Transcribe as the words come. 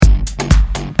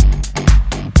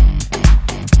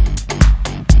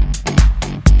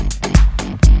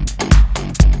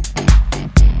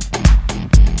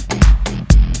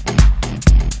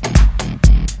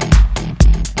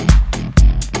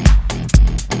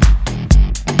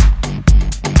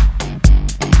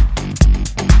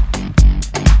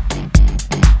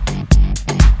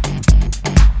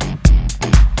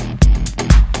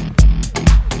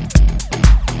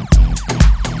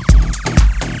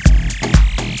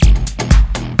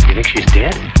she's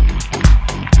dead?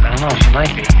 I don't know, she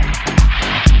might be.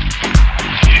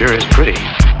 Sure is pretty.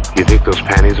 You think those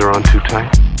panties are on too tight?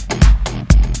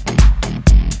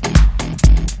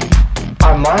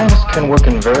 Our minds can work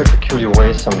in very peculiar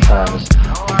ways sometimes.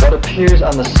 What appears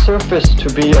on the surface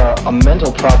to be a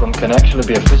mental problem can actually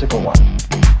be a physical one.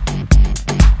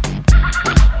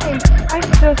 Hey, I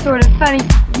feel sort of funny.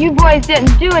 You boys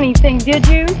didn't do anything, did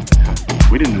you?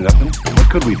 We didn't do nothing. What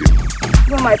could we do?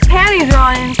 Well, my panties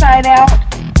are on inside out.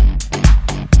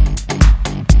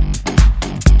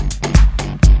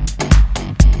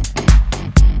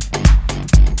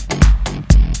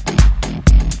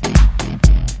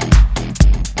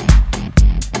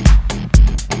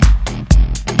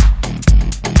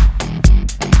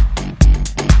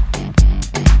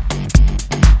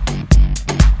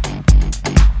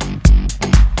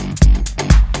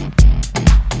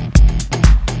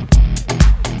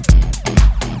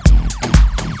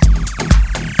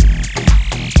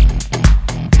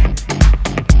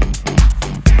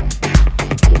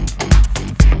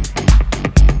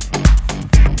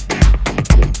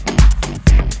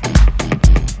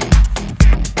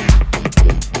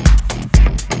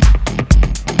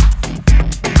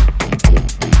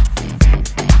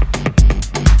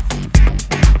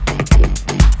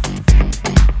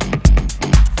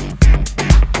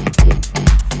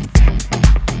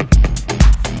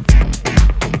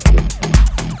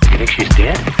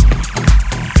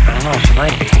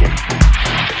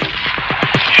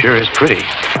 Sure is pretty.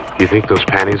 You think those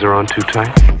panties are on too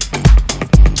tight?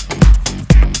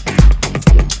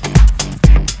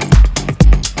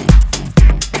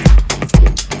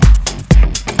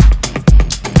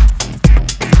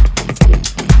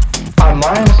 Our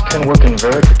minds can work in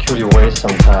very peculiar ways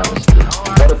sometimes.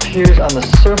 What appears on the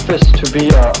surface to be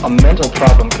a mental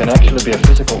problem can actually be a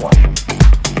physical one.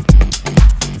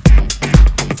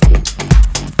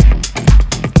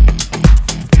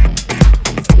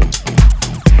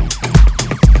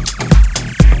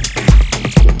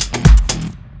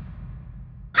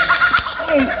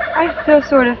 I feel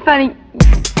sort of funny.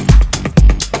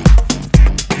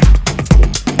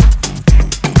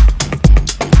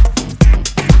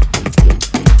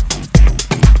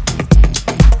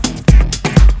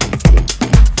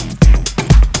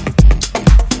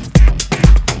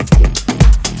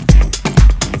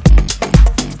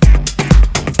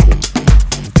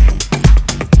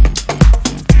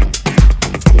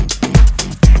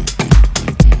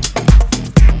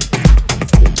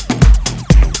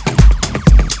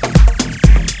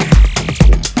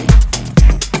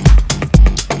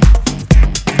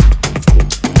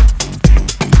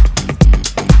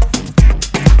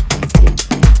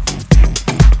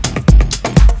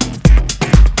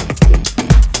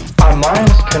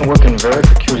 Very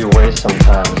peculiar ways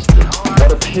sometimes.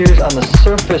 What appears on the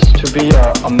surface to be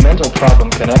a mental problem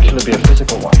can actually be a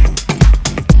physical one.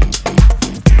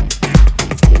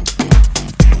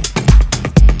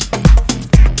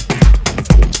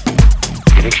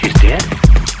 You think she's dead?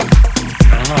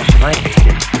 I don't know, she might be.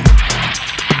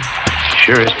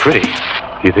 Sure is pretty.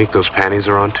 You think those panties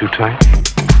are on too tight?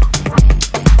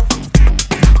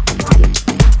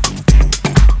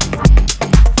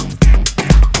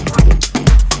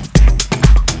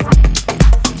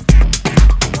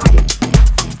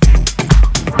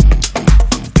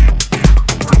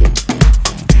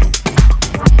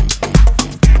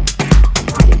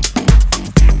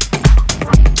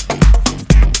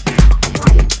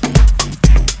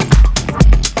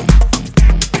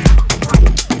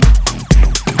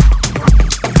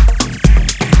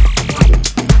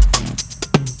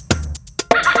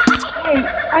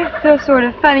 I feel sort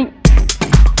of funny.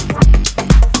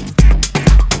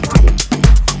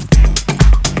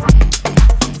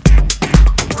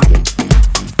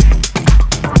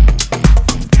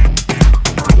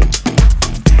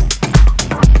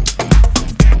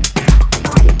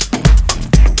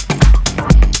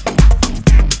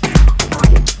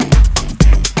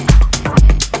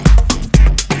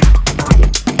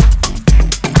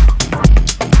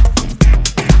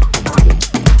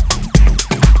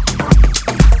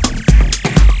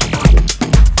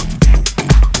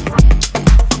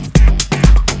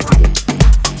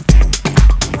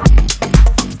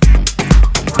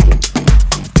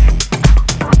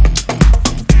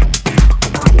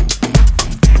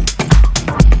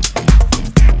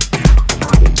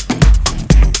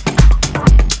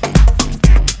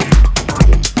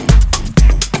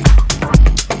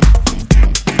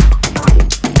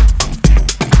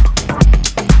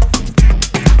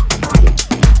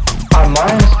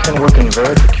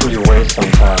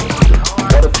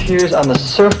 On the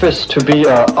surface to be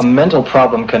a mental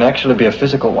problem can actually be a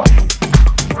physical one.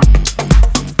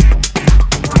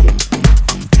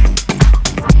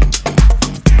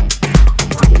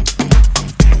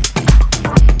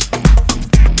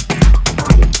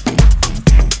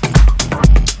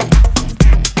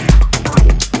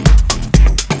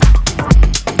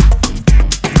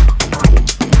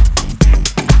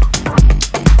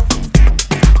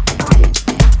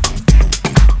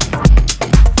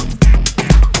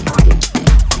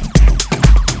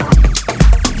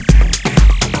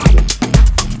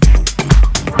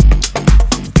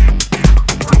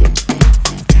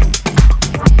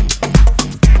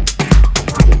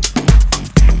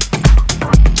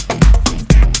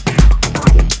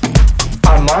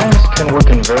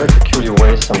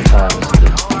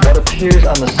 sometimes. What appears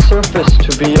on the surface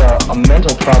to be a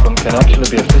mental problem can actually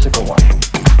be a physical one.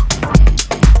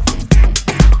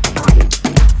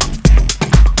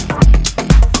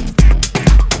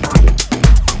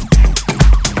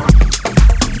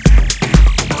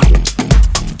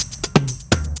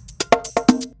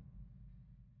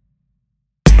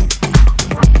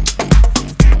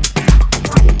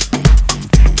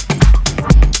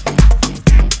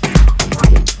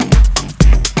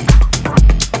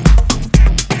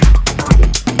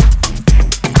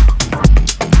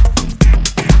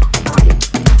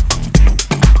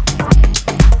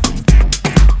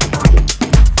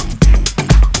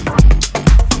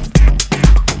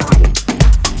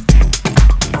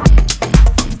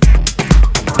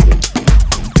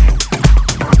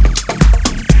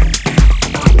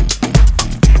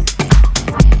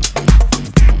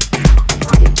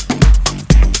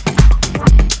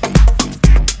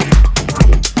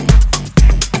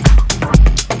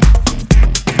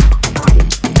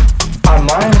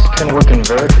 Can work in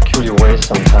very peculiar ways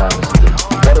sometimes.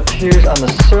 What appears on the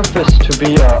surface to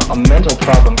be a mental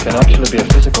problem can actually be a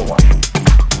physical one.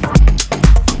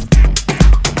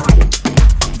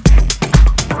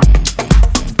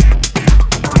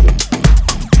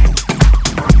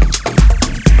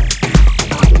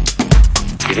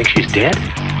 You think she's dead?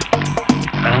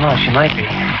 I don't know, she might be.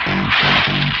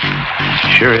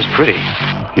 She sure is pretty.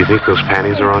 You think those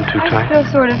panties are on too tight? I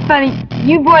feel sort of funny.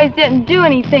 You boys didn't do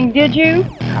anything, did you?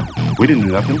 We didn't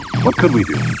do nothing. What could we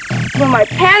do? Well, my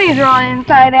panties are on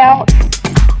inside out.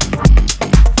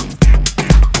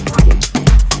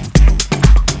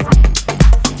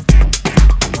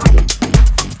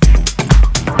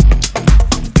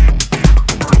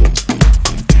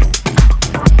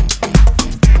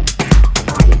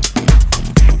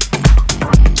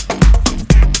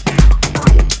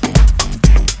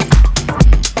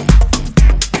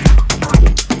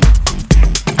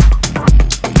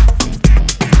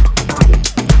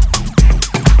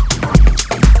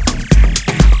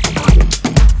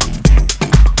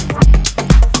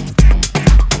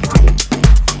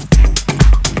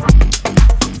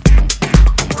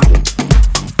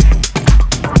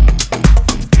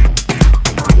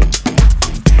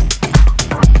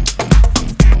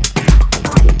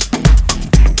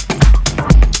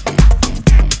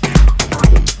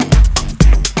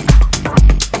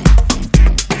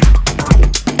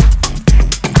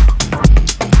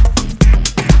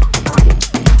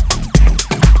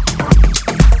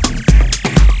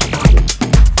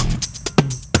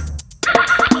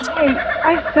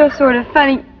 I feel sort of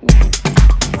funny.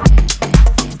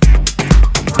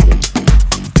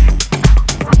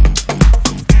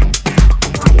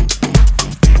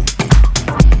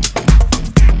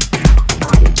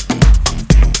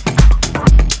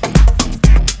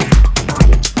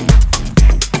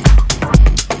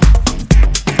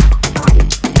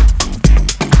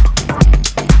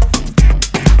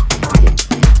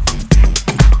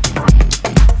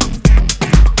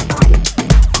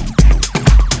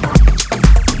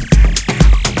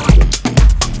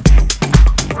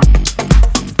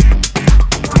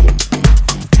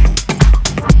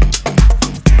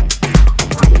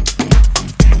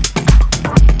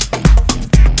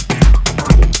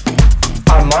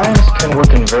 Can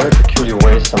work in very peculiar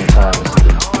ways sometimes.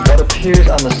 What appears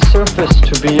on the surface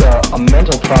to be a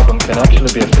mental problem can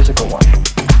actually be a physical one.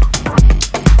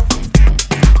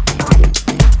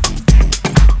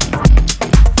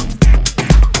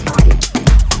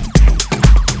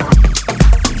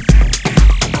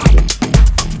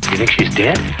 You think she's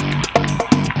dead?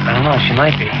 I don't know, she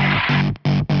might be.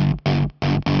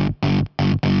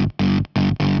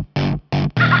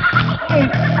 Hey,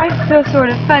 I feel sort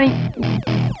of funny.